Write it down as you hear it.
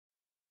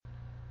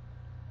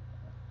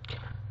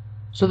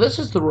So this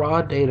is the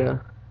raw data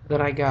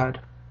that I got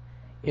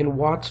in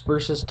watts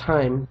versus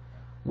time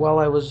while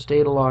I was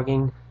data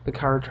logging the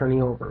car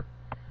turning over.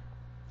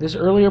 This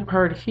earlier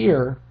part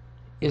here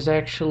is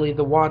actually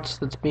the watts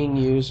that's being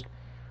used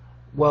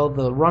while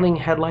the running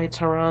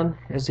headlights are on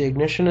as the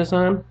ignition is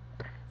on.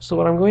 So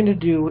what I'm going to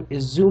do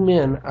is zoom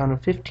in on a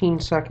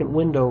 15-second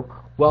window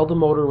while the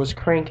motor was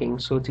cranking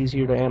so it's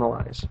easier to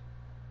analyze.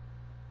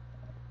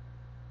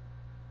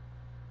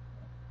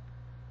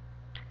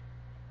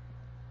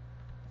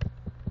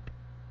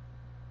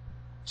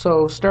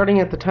 So starting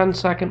at the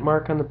 10-second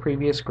mark on the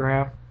previous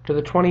graph to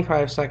the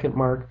 25-second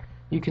mark,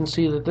 you can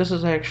see that this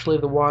is actually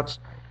the watts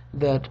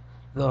that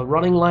the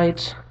running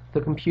lights,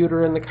 the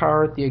computer in the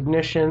car, the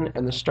ignition,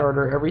 and the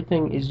starter,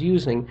 everything is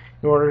using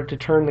in order to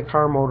turn the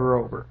car motor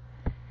over.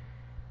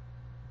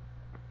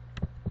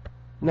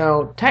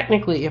 Now,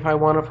 technically, if I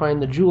want to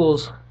find the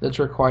joules that's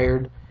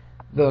required,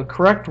 the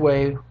correct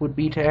way would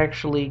be to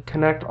actually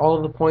connect all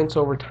of the points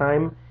over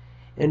time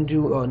and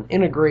do an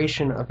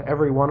integration of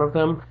every one of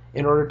them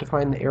in order to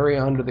find the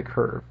area under the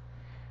curve.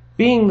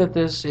 Being that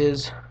this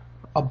is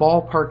a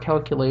ballpark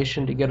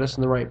calculation to get us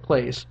in the right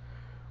place,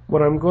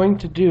 what I'm going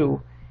to do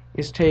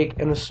is take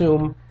and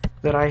assume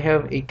that I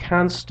have a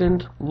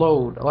constant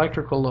load,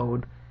 electrical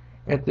load,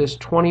 at this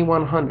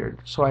 2100.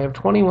 So I have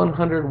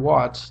 2100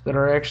 watts that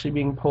are actually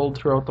being pulled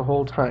throughout the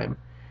whole time.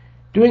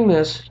 Doing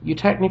this, you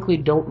technically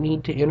don't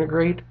need to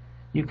integrate.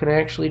 You can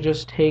actually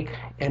just take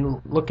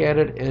and look at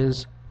it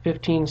as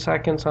 15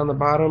 seconds on the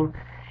bottom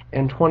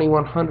and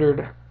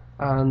 2100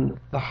 on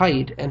the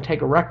height and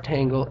take a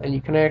rectangle, and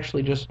you can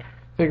actually just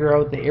figure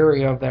out the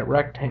area of that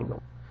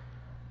rectangle.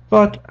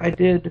 But I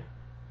did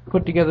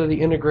put together the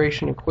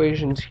integration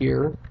equations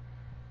here.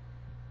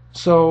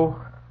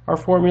 So our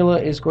formula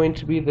is going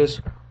to be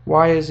this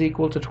y is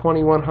equal to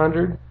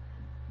 2100.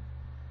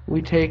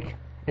 We take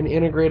and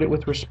integrate it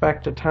with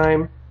respect to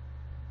time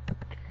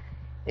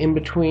in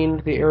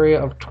between the area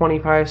of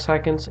 25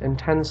 seconds and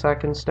 10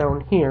 seconds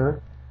down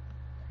here.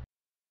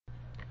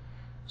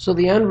 So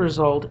the end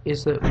result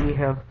is that we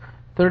have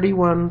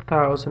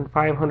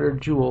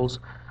 31,500 joules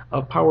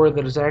of power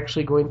that is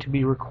actually going to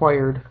be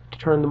required to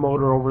turn the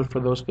motor over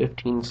for those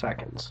 15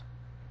 seconds.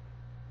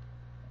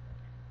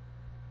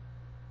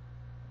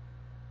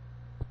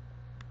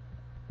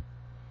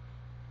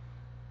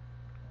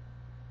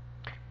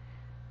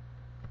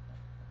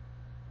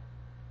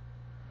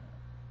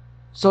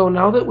 So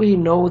now that we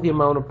know the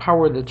amount of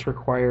power that's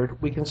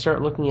required, we can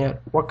start looking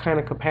at what kind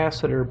of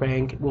capacitor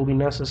bank will be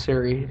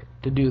necessary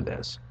to do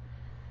this.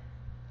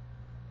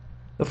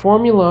 The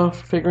formula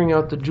for figuring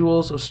out the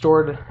joules of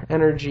stored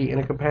energy in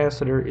a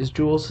capacitor is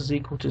joules is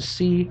equal to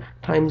C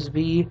times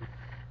V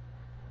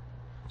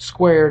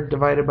squared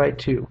divided by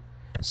 2.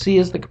 C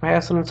is the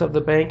capacitance of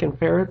the bank in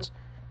farads,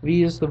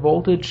 V is the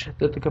voltage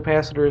that the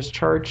capacitor is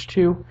charged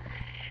to,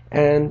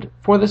 and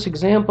for this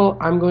example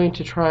I'm going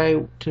to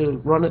try to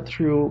run it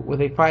through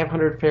with a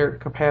 500 farad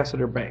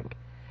capacitor bank.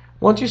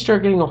 Once you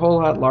start getting a whole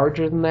lot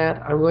larger than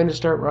that, I'm going to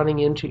start running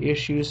into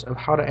issues of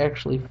how to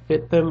actually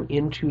fit them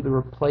into the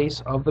replace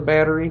of the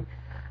battery.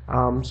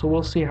 So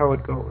we'll see how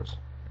it goes.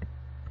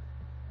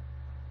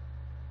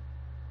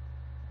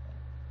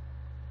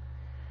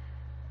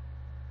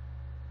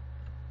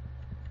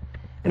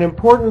 An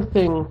important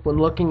thing when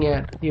looking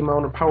at the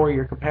amount of power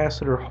your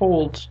capacitor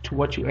holds to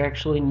what you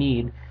actually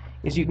need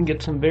is you can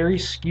get some very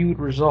skewed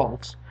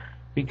results,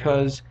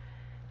 because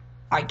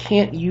I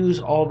can't use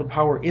all the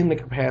power in the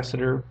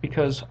capacitor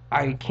because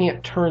I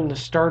can't turn the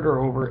starter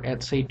over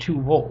at, say,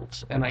 2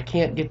 volts, and I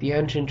can't get the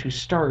engine to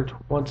start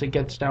once it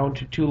gets down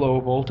to too low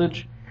a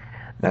voltage.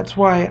 That's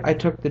why I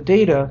took the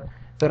data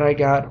that I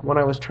got when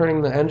I was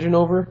turning the engine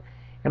over,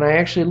 and I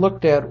actually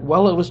looked at,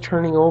 while it was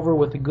turning over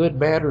with a good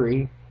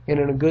battery and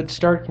in a good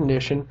start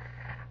condition,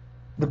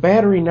 the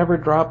battery never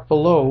dropped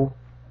below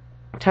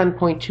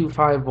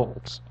 10.25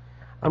 volts.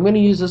 I'm going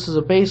to use this as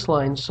a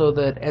baseline so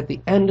that at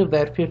the end of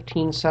that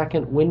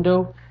 15-second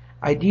window,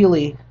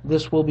 ideally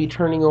this will be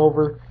turning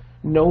over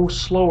no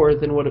slower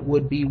than what it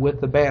would be with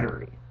the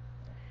battery.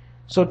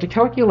 So to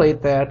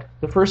calculate that,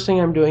 the first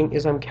thing I'm doing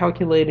is I'm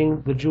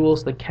calculating the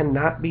joules that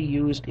cannot be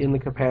used in the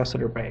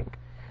capacitor bank.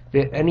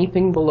 That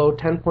anything below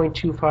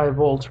 10.25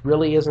 volts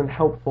really isn't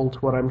helpful to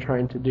what I'm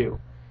trying to do.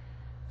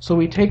 So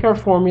we take our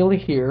formula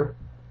here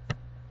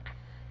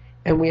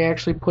and we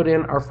actually put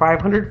in our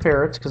 500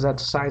 farads, because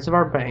that's the size of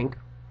our bank,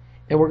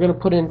 and we're going to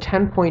put in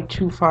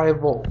 10.25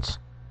 volts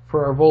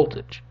for our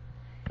voltage.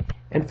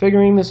 And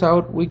figuring this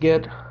out, we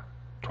get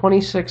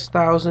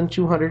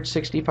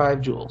 26,265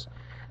 joules.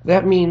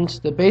 That means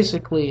that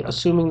basically,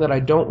 assuming that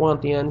I don't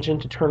want the engine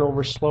to turn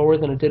over slower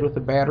than it did with the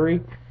battery,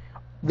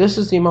 this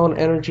is the amount of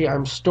energy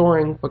I'm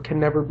storing but can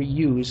never be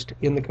used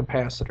in the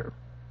capacitor.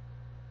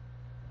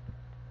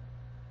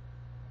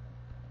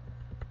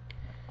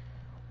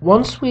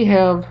 Once we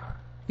have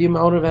the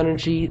amount of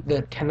energy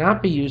that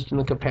cannot be used in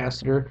the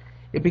capacitor,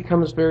 it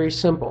becomes very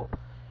simple.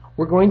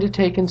 We're going to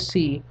take and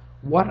see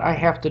what I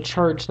have to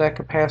charge that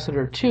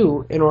capacitor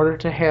to in order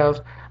to have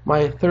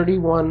my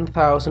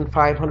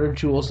 31,500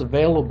 joules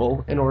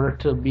available in order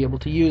to be able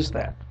to use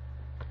that.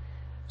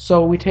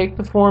 So we take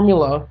the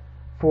formula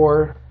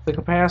for the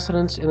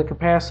capacitance in the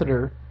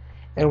capacitor,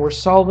 and we're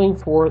solving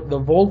for the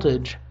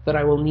voltage that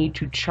I will need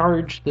to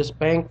charge this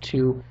bank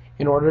to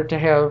in order to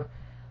have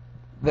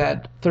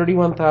that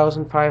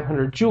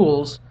 31,500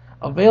 joules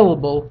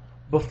available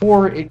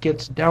before it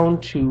gets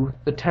down to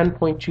the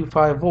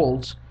 10.25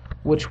 volts,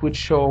 which would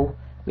show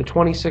the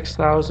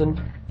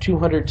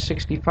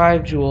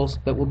 26,265 joules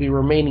that will be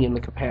remaining in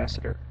the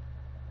capacitor.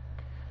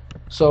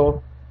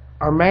 So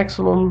our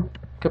maximum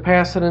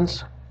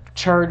capacitance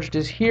charged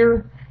is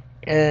here,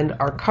 and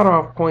our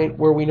cutoff point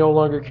where we no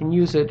longer can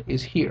use it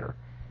is here.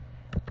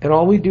 And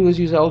all we do is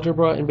use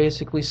algebra and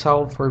basically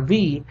solve for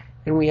V,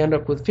 and we end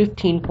up with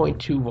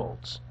 15.2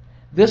 volts.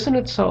 This in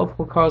itself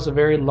will cause a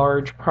very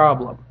large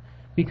problem,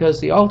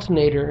 because the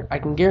alternator, I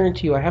can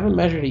guarantee you, I haven't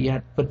measured it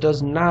yet, but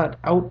does not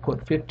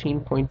output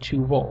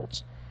 15.2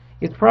 volts.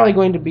 It's probably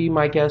going to be,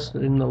 my guess,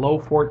 in the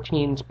low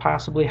 14s,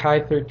 possibly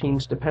high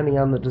 13s, depending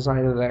on the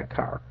design of that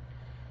car.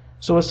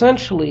 So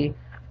essentially,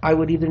 I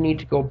would either need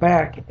to go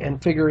back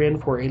and figure in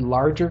for a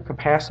larger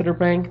capacitor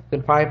bank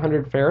than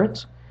 500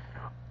 farads,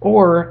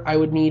 or I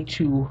would need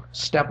to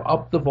step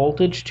up the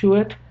voltage to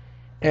it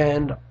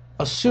and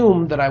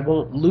assume that I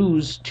won't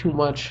lose too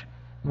much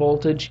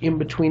voltage in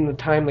between the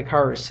time the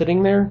car is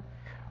sitting there,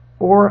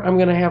 or I'm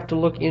going to have to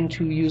look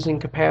into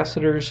using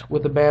capacitors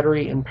with a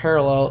battery in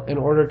parallel in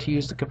order to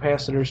use the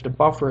capacitors to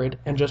buffer it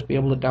and just be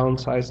able to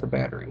downsize the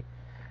battery.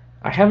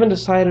 I haven't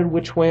decided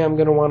which way I'm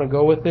going to want to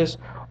go with this,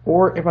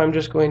 or if I'm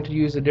just going to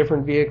use a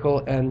different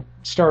vehicle and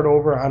start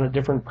over on a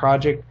different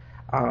project.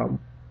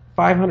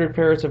 500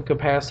 farads of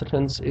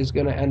capacitance is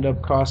going to end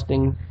up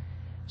costing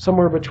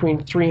somewhere between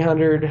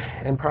 $300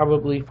 and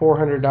probably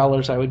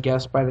 $400, I would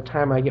guess, by the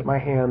time I get my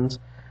hands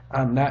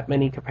on that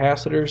many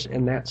capacitors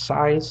in that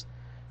size.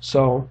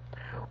 So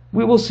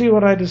we will see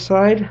what I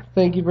decide.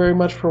 Thank you very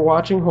much for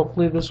watching.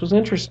 Hopefully this was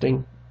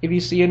interesting. If you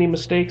see any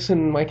mistakes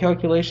in my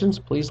calculations,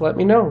 please let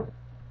me know.